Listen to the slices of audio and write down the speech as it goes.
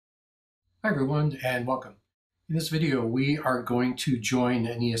Hi everyone and welcome. In this video we are going to join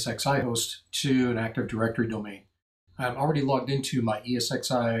an ESXi host to an Active Directory domain. I'm already logged into my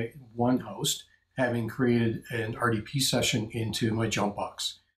ESXi 1 host, having created an RDP session into my jump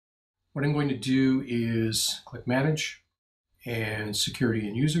box. What I'm going to do is click Manage and Security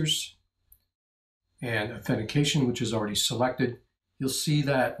and Users and Authentication, which is already selected. You'll see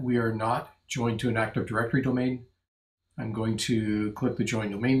that we are not joined to an Active Directory domain. I'm going to click the Join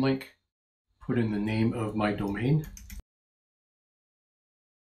Domain link, put in the name of my domain.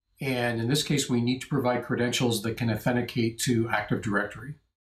 And in this case, we need to provide credentials that can authenticate to Active Directory.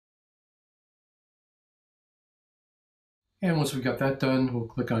 And once we've got that done, we'll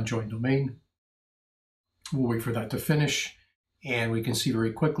click on Join Domain. We'll wait for that to finish. And we can see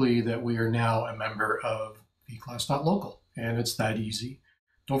very quickly that we are now a member of vclass.local. And it's that easy.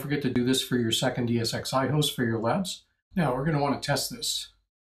 Don't forget to do this for your second ESXi host for your labs. Now we're going to want to test this.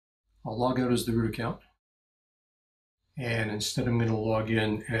 I'll log out as the root account, and instead I'm going to log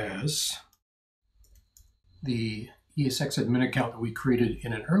in as the ESX admin account that we created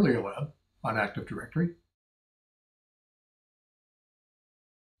in an earlier lab on Active Directory.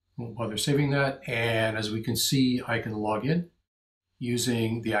 Won't bother saving that, and as we can see, I can log in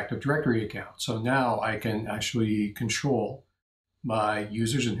using the Active Directory account. So now I can actually control my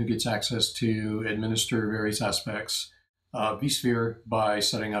users and who gets access to administer various aspects of vSphere by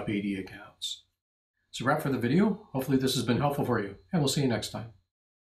setting up AD accounts. So wrap for the video. Hopefully this has been helpful for you, and we'll see you next time.